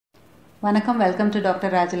வணக்கம், welcome to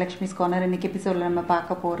doctor Rajalakshmi's corner. இன்னைக்கு எபிசோடில் நம்ம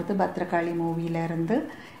பார்க்க போகிறது பத்ரகாளி மூவியிலேருந்து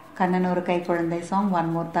கண்ணன் ஒரு கைக்குழந்தை சாங்,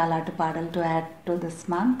 ஒன் மோர் தாலாட்டு பாடல் to add to this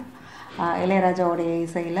month. இளையராஜாவுடைய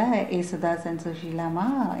இசையில் ஏசுதாஸ் அண்ட் சுஷீலாமா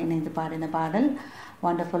இணைந்து பாடின பாடல்,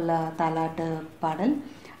 வண்டர்ஃபுல் தாலாட்டு பாடல்.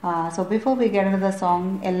 So before we get into the song,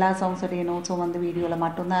 எல்லா சாங்ஸோடைய நோட்ஸும் வந்து வீடியோவில்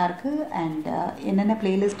மட்டும்தான் இருக்குது. அண்ட் என்னென்ன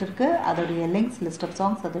பிளேலிஸ்ட் இருக்குது அதோடைய லிங்க்ஸ், லிஸ்ட் ஆஃப்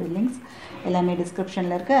சாங்ஸ் அதோடைய லிங்க்ஸ் எல்லாமே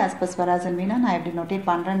டிஸ்கிரிப்ஷனில் இருக்குது. ஆஸ் பர் ஸ்வராஸ் அண்ட் வீணா நான் எப்படி நோட்டேட்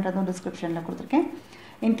பண்ணுறேன்றதும் டிஸ்கிரிப்ஷனில் கொடுத்துருக்கேன்.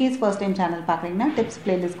 இன்கேஸ் ஃபர்ஸ்ட் டைம் சேனல் பார்க்குறீங்கன்னா டிப்ஸ்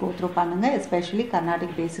பிளேலிஸ்ட் கோத்ரூ பண்ணுங்கள். எஸ்பெஷலி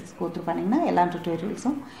கர்நாடிக் பேசிக்ஸ் கோத்ரூ பண்ணிங்கன்னா எல்லா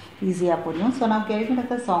டுட்டோரியல்ஸும் ஈஸியாக புரியும். ஸோ நான்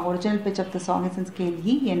கேட்கிற song original pitch of the song is in scale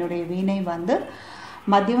இ. என்னுடைய வீணை வந்து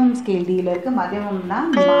மத்தியமம் ஸ்கேல் டியில் இருக்குது. மத்தியமம்னா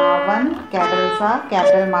மாவன், கேபிட்டல் சா,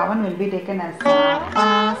 கேபிட்டல் மாவன் will be taken as sa, pa,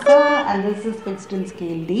 sa and this is fixed in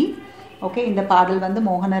scale D. Okay, இந்த பாடல் வந்து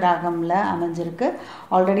மோகன ராகமில் அமைஞ்சிருக்கு.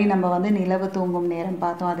 ஆல்ரெடி நம்ம வந்து நிலவு தூங்கும் நேரம்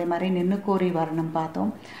பார்த்தோம், அதே மாதிரி நின்னு கோரி வர்ணம் பார்த்தோம்.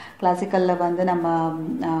 கிளாசிக்கலில் வந்து நம்ம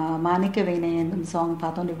மாணிக்க வீணை என்னும் சாங்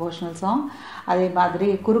பார்த்தோம், டிவோஷனல் சாங். அதே மாதிரி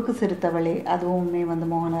குறுக்கு சிறுத்தவளே அதுவுமே வந்து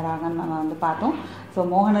மோகன ராகம் நம்ம வந்து பார்த்தோம். ஸோ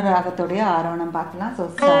மோகன ராகத்துடைய ஆரோணம் பார்க்கலாம். ஸோ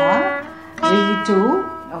சா ரி டு,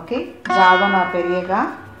 ஓகே, காவமா பெரியகா,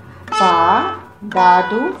 பா தா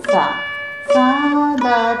டு சா, சா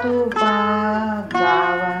தா டு பா,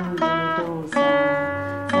 காவன் டு சா,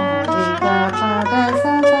 ரி கா பா த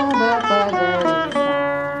சா சா த ப த ரி சா.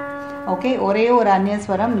 ஓகே, ஒரே ஒரு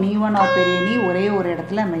அந்நியஸ்வரம் நீவன் ஆர் பெரிய நீ ஒரே ஒரு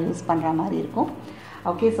இடத்துல நம்ம யூஸ் பண்ணுற மாதிரி இருக்கும்.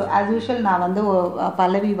 ஓகே, ஸோ ஆஸ் யூஷுவல் நான் வந்து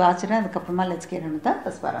பல்லவி வாச்சிட்டேன், அதுக்கப்புறமா let's get into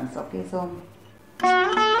the ஸ்வரம்ஸ். Okay, so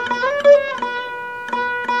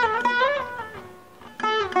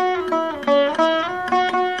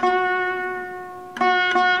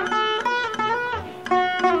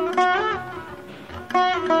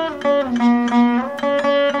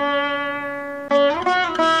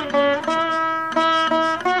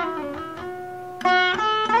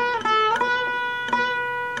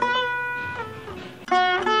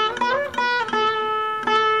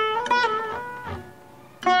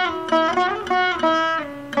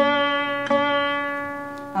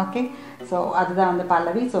okay, so அதுதான் வந்து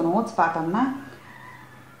பல்லவி. ஸோ நோட்ஸ் பார்த்தோம்னா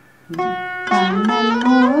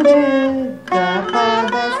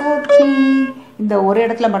இந்த ஒரு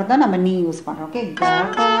இடத்துல மட்டும்தான் நம்ம நீ யூஸ் பண்ணுறோம். ஓகே,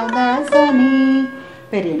 கபதசனி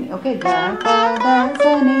பெரிய நீ. ஓகே,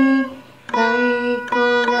 கபதசனி கை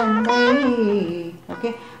குழந்தை.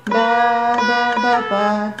 ஓகே,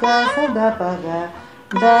 தபக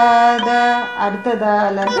த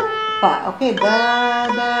அடுத்ததால ப. ஓகே,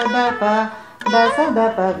 தப தச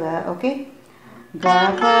தபக. ஓகே,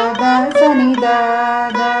 கபதசனி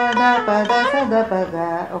தபதச தபக.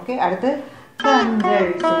 ஓகே, அடுத்து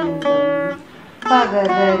கண்கள் சிந்தும்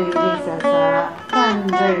பகதரி ரிசசா,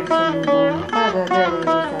 கண்கள் சிந்தும் பகதரி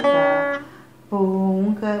ரிசசா,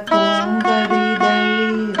 பூங்க பூங்கவிதை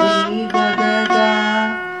ரீகதா.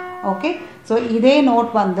 ஓகே, ஸோ இதே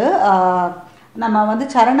நோட் வந்து நம்ம வந்து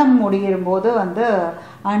சரணம் முடியும்போது வந்து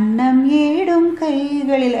அன்னம் ஏடும்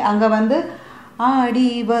கைகளில் அங்கே வந்து ஆடி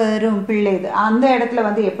வரும் பிள்ளை, அந்த இடத்துல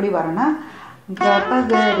வந்து எப்படி வரும்னா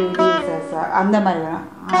கபகரி ரிசசா அந்த மாதிரி வரும்.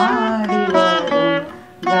 ஆடி வரும்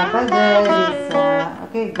கபகரிசா.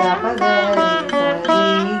 ஓகே, கபகரி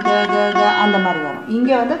ரிகதா அந்த மாதிரி வரும்.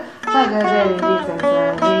 இங்கே வந்து பககரி ரிசசா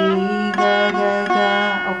ரிகதா.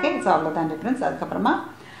 ஓகே, ஸோ அவ்வளோதான் டிஃப்ரென்ஸ். அதுக்கப்புறமா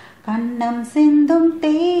கண்ணம் சிந்தும்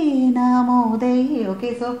தேனாமோதை.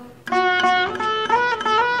 ஓகே, ஸோ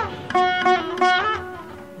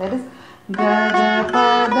that is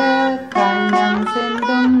கதபத கண்ணம்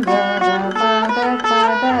சிந்தும் கதபத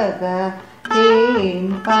பதக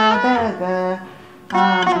தேன் பதக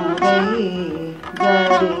ஆமோதை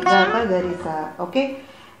கரி கபகரிசா. ஓகே,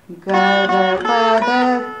 கதபத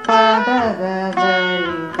பதக கரி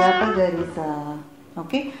கபகரிசா.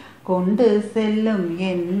 ஓகே, கொண்டு செல்லும்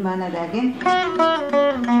என் மனதகின்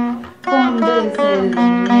கொண்டு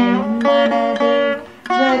செல்லும் என் மனதை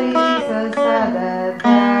கரி சத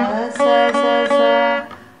ச ச ச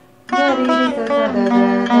கரி சத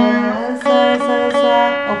ச ச ச.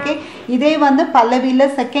 ஓகே, இதே வந்து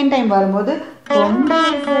பல்லவியில் செகண்ட் டைம் வரும்போது கொண்டு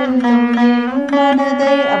செல்லும் என்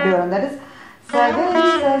மனதை அப்படி வரும். தட் இஸ் சகரி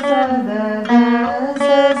சத ச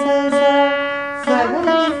ச ச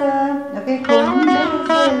சகரி ச. ஓகே, கொண்டு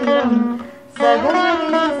செல்லும் சகரி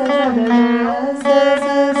ச ச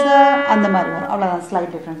ச அந்த மாதிரி வரும். அவ்வளோதான்,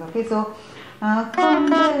 ஸ்லைட் டிஃப்ரென்ஸ். ஓகே, ஸோ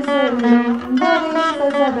கொண்டு செல்லும்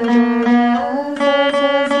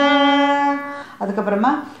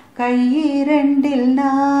அதுக்கப்புறமா கையிரண்டில்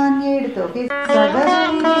நான் எடுத்து. ஓகே, சகரி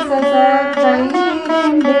ச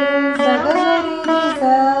கையிரண்டில் சகரி ச.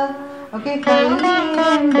 ஓகே,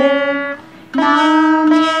 கையிரண்டில்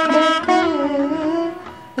நான் எடுத்து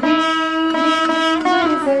ரி ரி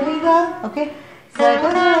சரிகா okay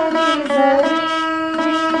sagadari sari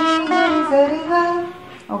sari ga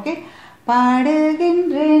okay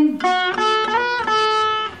பாடுகின்றேன்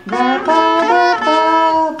ga pa da pa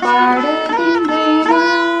பாடுகின்றேன்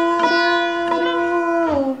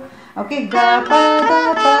okay ga pa da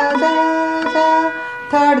da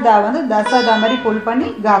third da வந்து தசதா மாதிரி புல் பண்ணி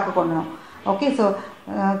cock கொண்டணும் okay so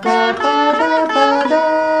ga pa da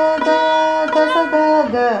தசதா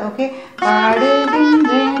ga okay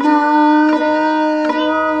பாடுகின்றேன்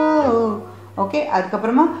okay அதுக்கு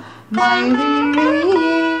அப்புறமா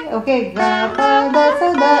மைவிழியே okay ga pa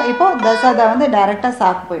dasada இப்போ dasada வந்து டைரக்டா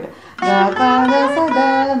சாக்கு போய்டும் ga pa dasada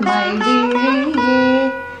மைவிழியே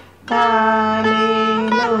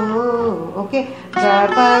தாலேலோ okay ga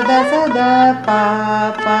pa dasada pa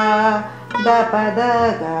pa da pa da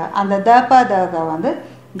ga அந்த da pa da ga வந்து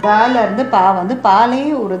தால இருந்து பா வந்து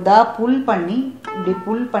பாலையே ஒரு தா புல் பண்ணி இப்படி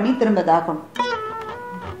புல் பண்ணி திரும்ப தாக்கணும்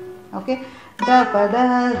okay da pa da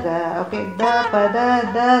ga okay da pa da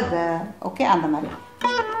ga okay அந்த மாதிரி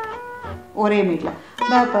ஒரே மீட்ல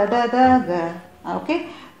da pa da ga okay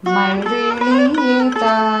மைவிழியே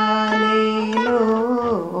தாலேலோ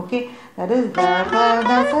okay that is da pa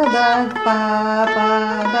da sa da pa pa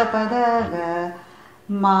da pa da ga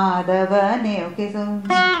madhavane okay so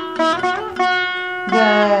ga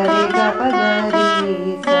re ga pa ga re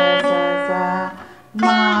sa sa sa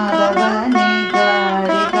madhavane ga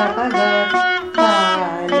re ga pa ga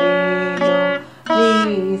talelo re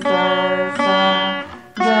sa sa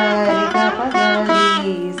ga re ga pa ga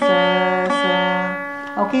re sa sa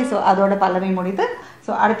okay so அதோட பல்லவி முடிது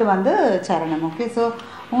so அடுத்து வந்து சரணம் okay so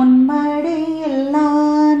உன்மடியில்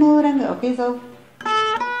நான் உறங்க okay so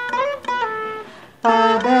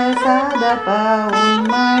பத சத ப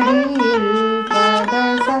உன்மடியில் பத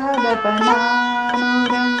சத ப நான்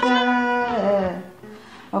உறங்க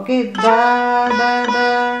okay da da da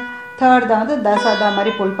third da வந்து தசதா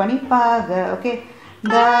மாதிரி புல் பண்ணி பாக okay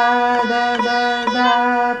da da da da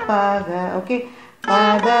பாக okay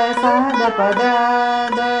pada sada pada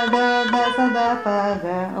da da da sada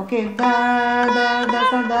paga okay da da da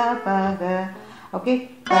sada paga okay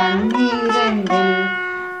kannirendil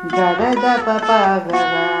gada da pa paga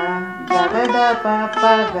gada da pa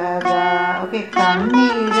paga okay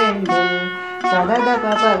kannirendil gada da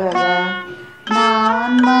pa paga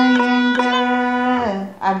நான் மயங்க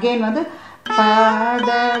again வந்து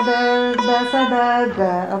pada da da sada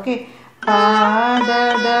ga okay pada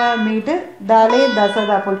da மீட்டு தாலே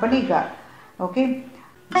தசதா புல் பண்ணி கா okay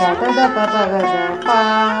ததத பபக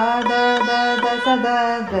pada da தசதா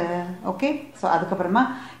க okay so அதுக்கு அப்புறமா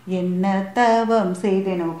என்ன தவம்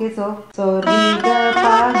செய்தேன் ஓகே சோ ரீக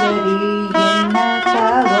பாகரி என்ன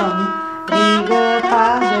தவம் ரீக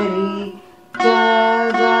பாகரி க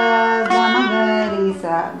க கமகரி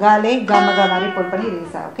சா காலே கமக மாதிரி புல் பண்ணி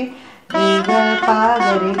ரீசா ஓகே ரீக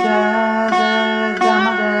பாகரி க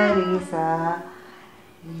கமகரிசா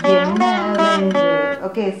என்னவென்று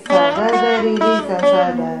ஓகே சகதரி ரிசா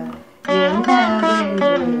சத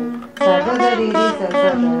என்னவென்று சகதரி ரிசா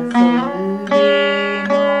சத சொல்வேனோ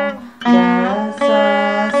தசா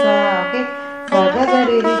சா ஓகே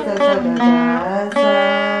சகதரி ரிசா சத தசா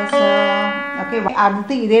சா ஓகே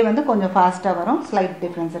அடுத்து இதே வந்து கொஞ்சம் ஃபாஸ்டா வரும் ஸ்லைட்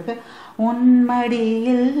டிஃபரன்ஸ் இருக்கு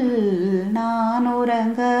உன்மடியில் நான்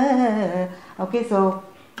உறங்க okay so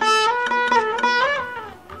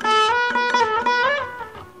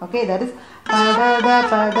okay that is pada da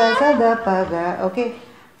pada sa da paga okay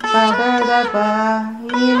pada da pa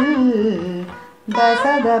il da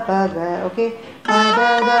sa da paga okay pada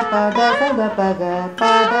da pada sa da paga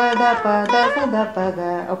pada da pada sa da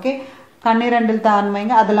paga okay kannirandil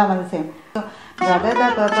தான்மைங்க அதெல்லாம் வந்து same gada da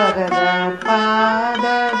pa paga da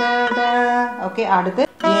pada da da okay அடுத்து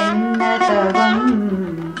என்ன தவம்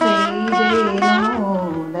செய்தேனோ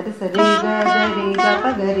that is re ga ga re ga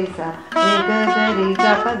pa ga re sa re ga ga re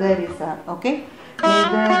ga pa ga re sa okay re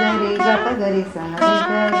ga ga re ga pa ga re sa re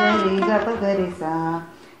ga ga re ga pa ga re sa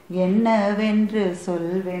என்னவென்று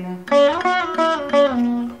சொல்வேனோ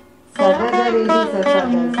சகதரி sa sa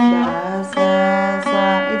sa sa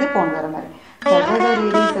இது phone வர மாதிரி சகதரி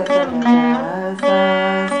sa sa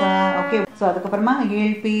sa okay so அதுக்கு அப்புறமா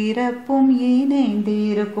ஏழ் பிறப்பும்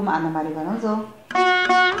இணைந்திருக்கும் அந்த மாதிரி வரும் so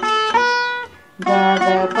கத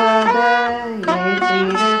பத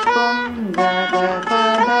ஏற்றிருக்கும் கத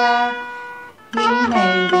பத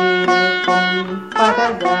இணைந்திருக்கும் பத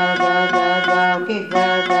கத கத ஓகே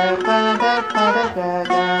கத பத பத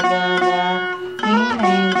கத கத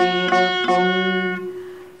இணைந்திருக்கும்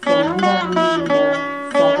சொந்தம்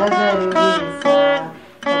சகதரி சா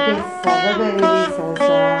ஓகே சகதரி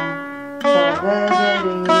சசா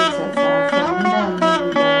சகதரி சசா சொந்தம்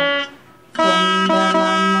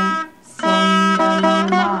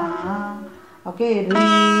ஓகே ரீ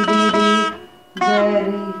ரி ரி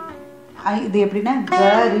கரி. இது எப்படின்னா க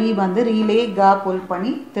ரீ வந்து ரீலே க புல்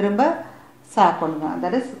பண்ணி திரும்ப சா கொண்டு வரும்.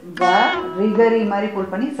 தட் இஸ் க ரிகரி மாதிரி புல்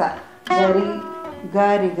பண்ணி சா கரி க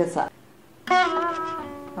ரிக சா.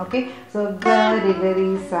 ஓகே ஸோ க ரிகரி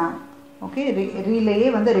சா. ஓகே ரீலேயே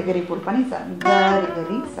வந்து ரிகரி புல் பண்ணி சா க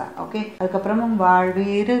ரிகரி சா. ஓகே அதுக்கப்புறமும்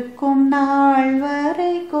வாழ்விருக்கும் நாள்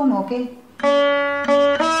வரைக்கும். ஓகே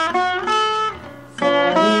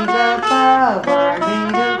சரிகபா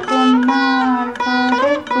வாழ்விருக்கும் நாள்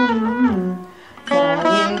வரைக்கும்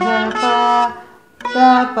சரிகபா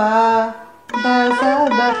தபா தச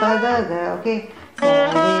தபதக. ஓகே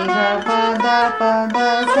சரிகபா தபத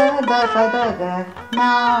சதபதக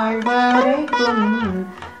நாள் வரைக்கும்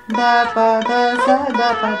தபத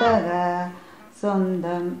சதபதக.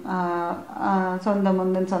 சொந்தம் சொந்தம்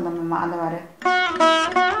முந்தன் சொந்தம் அந்த மாதிரி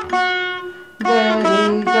கரி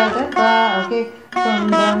கதபா. ஓகே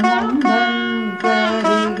சொந்தம் முந்தன்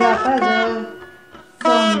கரி கபத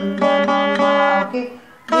சொந்தமம்மா. ஓகே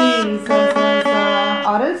ரீ ச ச ச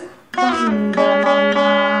ஆர் எல்ஸ் சொந்தமம்மா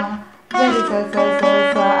கரி ச ச ச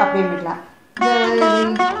ச அப்படியே விடலாம். கரி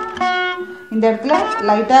இந்த இடத்துல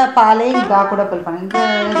லைட்டாக பாலே கா கூட புல் பண்ணி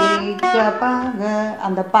கரி கபா க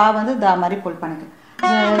அந்த பா வந்து தா மாதிரி புல் பண்ணிக்கலாம்.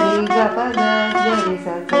 கரி கபா க கரி ச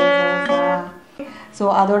ச ச. ஸோ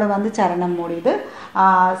அதோட வந்து சரணம் முடியுது.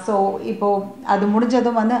 ஸோ இப்போது அது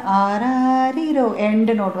முடிஞ்சதும் வந்து ஆராரிரோ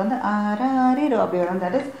எண்டு நோட் வந்து ஆராரிரோ அப்படி வரும்.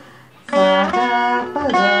 தட் இஸ் சதா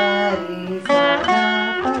பகரி சதா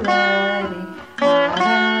பகரி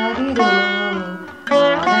ஆராரிரோ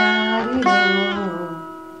ஆராரிரோ.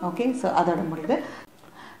 ஓகே ஸோ அதோட முடியுது.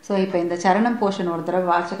 ஸோ இப்போ இந்த சரணம் போர்ஷன் ஒரு தடவை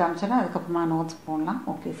வாட்சி காமிச்சோன்னா அதுக்கப்புறமா நோட்ஸ் போடலாம்.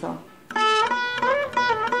 Okay so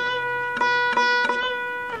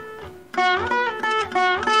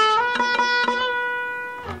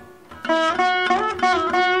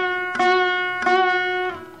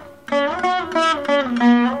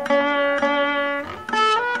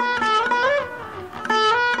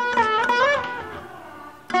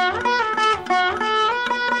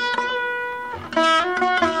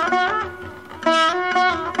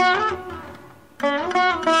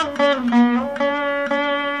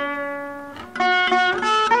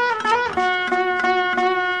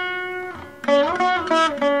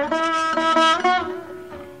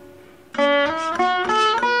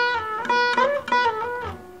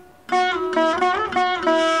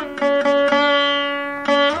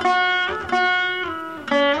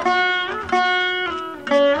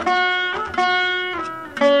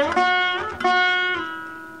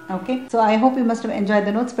So I hope you must have enjoyed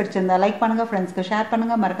the notes. பிடிச்சிருந்தா லைக் பண்ணுங்க, ஃப்ரெண்ட்ஸ்க்கு ஷேர்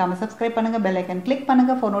பண்ணுங்க, மறக்காம சப்ஸ்கிரைப் பண்ணுங்க, பெல் ஐக்கன் கிளிக்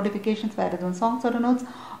பண்ணுங்க ஃபார் நோட்டிஃபிகேஷன்ஸ். வேறு எதுவும் சாங்ஸோட நோட்ஸ்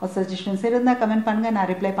ஒரு சஜஷன்ஸ் இருந்தால் கமெண்ட் பண்ணுங்க, நான்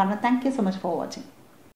ரிப்ளை பண்ணுறேன். தேங்க்யூ ஸோ மச் ஃபார் வாட்சிங்.